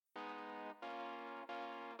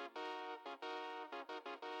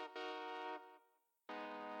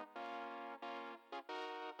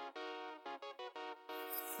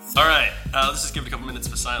Alright, let's just give it a couple minutes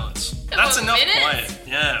for silence. That's Couple enough minutes? quiet.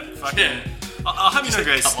 Yeah, fucking. I'll have you know,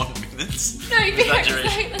 Grace. Come on, minutes. No, you can't Exaggeration.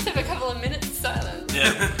 say, let's have a couple of minutes of silence.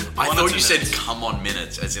 Yeah. I 1 or thought 2 you said minutes. come on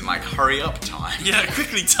minutes, as in like hurry up time. Yeah,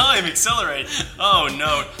 quickly, time, accelerate. Oh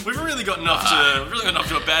no, we've really gotten off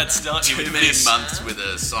to a bad start here Too with many this. months with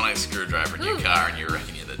a sonic screwdriver in your car and you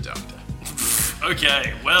reckon you're the doctor.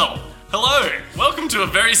 Okay, well, hello. Welcome to a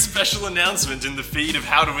very special announcement in the feed of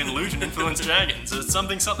How to Win Loot and Influence Dragons. It's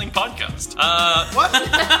something podcast. What?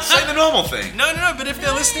 Say the normal thing. No, but if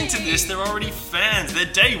they're listening to this, they're already fans.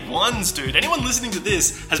 They're day ones, dude. Anyone listening to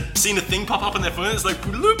this has seen a thing pop up on their phone that's like,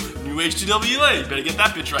 "Poodaloop, new H2WA. Better get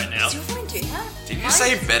that bitch right now." Does your phone do that? Did you Mine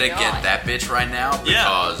say does better not. get that bitch right now? Yeah.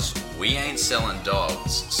 Because we ain't selling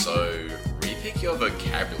dogs, so repick your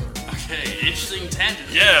vocabulary. Okay, interesting tangent.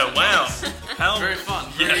 Yeah, wow. How Very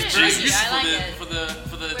fun. Yeah, Very, very Jesus. useful I like it. for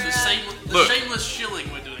the Look. shameless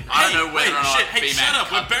shilling we're doing. I don't know whether or not Hey, B-Man shut up.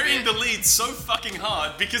 cut We're the burying bit. the lead so fucking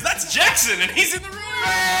hard because that's Jackson and he's in the room.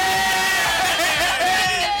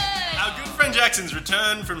 Our good friend Jackson's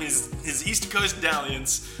returned from his East Coast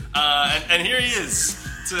dalliance, and here he is.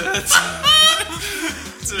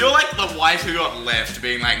 You're like the wife who got left,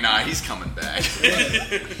 being like, nah, he's coming back.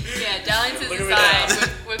 Yeah, Darlington's Look at aside,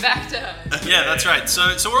 we're back to her. Yeah, that's right.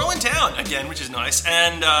 So we're all in town again, which is nice.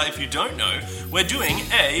 And if you don't know, we're doing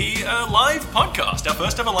a live podcast, our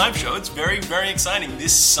first ever live show. It's very, very exciting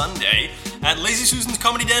this Sunday at Lazy Susan's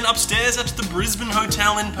Comedy Den upstairs at the Brisbane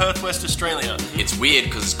Hotel in Perth, West Australia. It's weird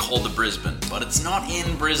because it's called the Brisbane, but it's not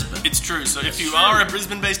in Brisbane. It's true. So if you are a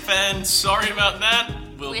Brisbane-based fan, sorry about that.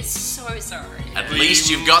 We're so sorry. At we least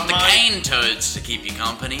you've got the might- cane toads to keep you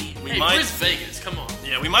company. We Hey, might. where's Vegas? Come on.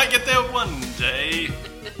 Yeah, we might get there one day.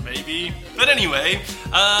 Maybe. But anyway,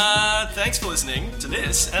 thanks for listening to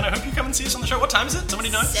this, and I hope you come and see us on the show. What time is it?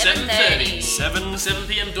 Somebody know? 7:30. 7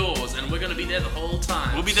 p.m. doors, and we're going to be there the whole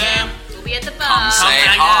time. We'll be there. We'll be at the Come bar. say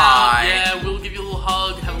hang hi. out. Yeah, we'll give you a little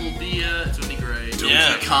hug, have a little beer. It's going to be great. Donkey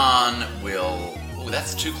Yeah. Kong will... Oh,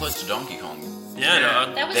 that's too close to Donkey Kong. Yeah,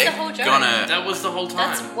 no, That was They're the whole joke. gonna- That was the whole time.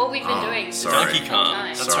 That's what we've been doing. sorry. Donkey Kong.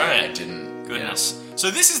 That's That's Sorry, right. I didn't... Goodness. So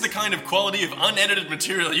this is the kind of quality of unedited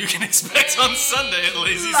material you can expect on Sunday at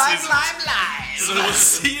Lazy Susan's. So we'll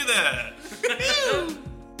see you there.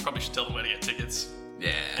 Probably should tell them where to get tickets.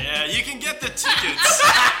 Yeah. Yeah, you can get the tickets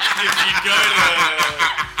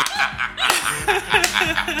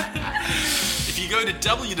if you go to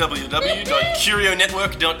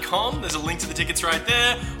www.curionetwork.com. There's a link to the tickets right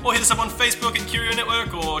there. Or hit us up on Facebook at Curio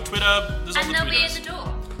Network or Twitter. There's all And the they'll be at Twitters. the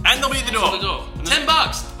door. And they'll be at the door. On the door.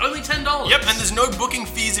 $10. Only $10. Yep, and there's no booking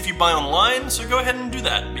fees if you buy online, so go ahead and do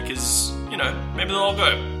that because, maybe they'll all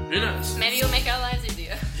go. Who knows? Maybe you'll make our lives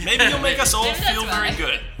easier. Maybe you'll make us all Maybe that's feel very why.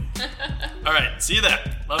 good. Alright, see you there.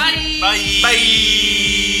 Love you. Bye.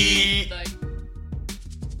 Bye.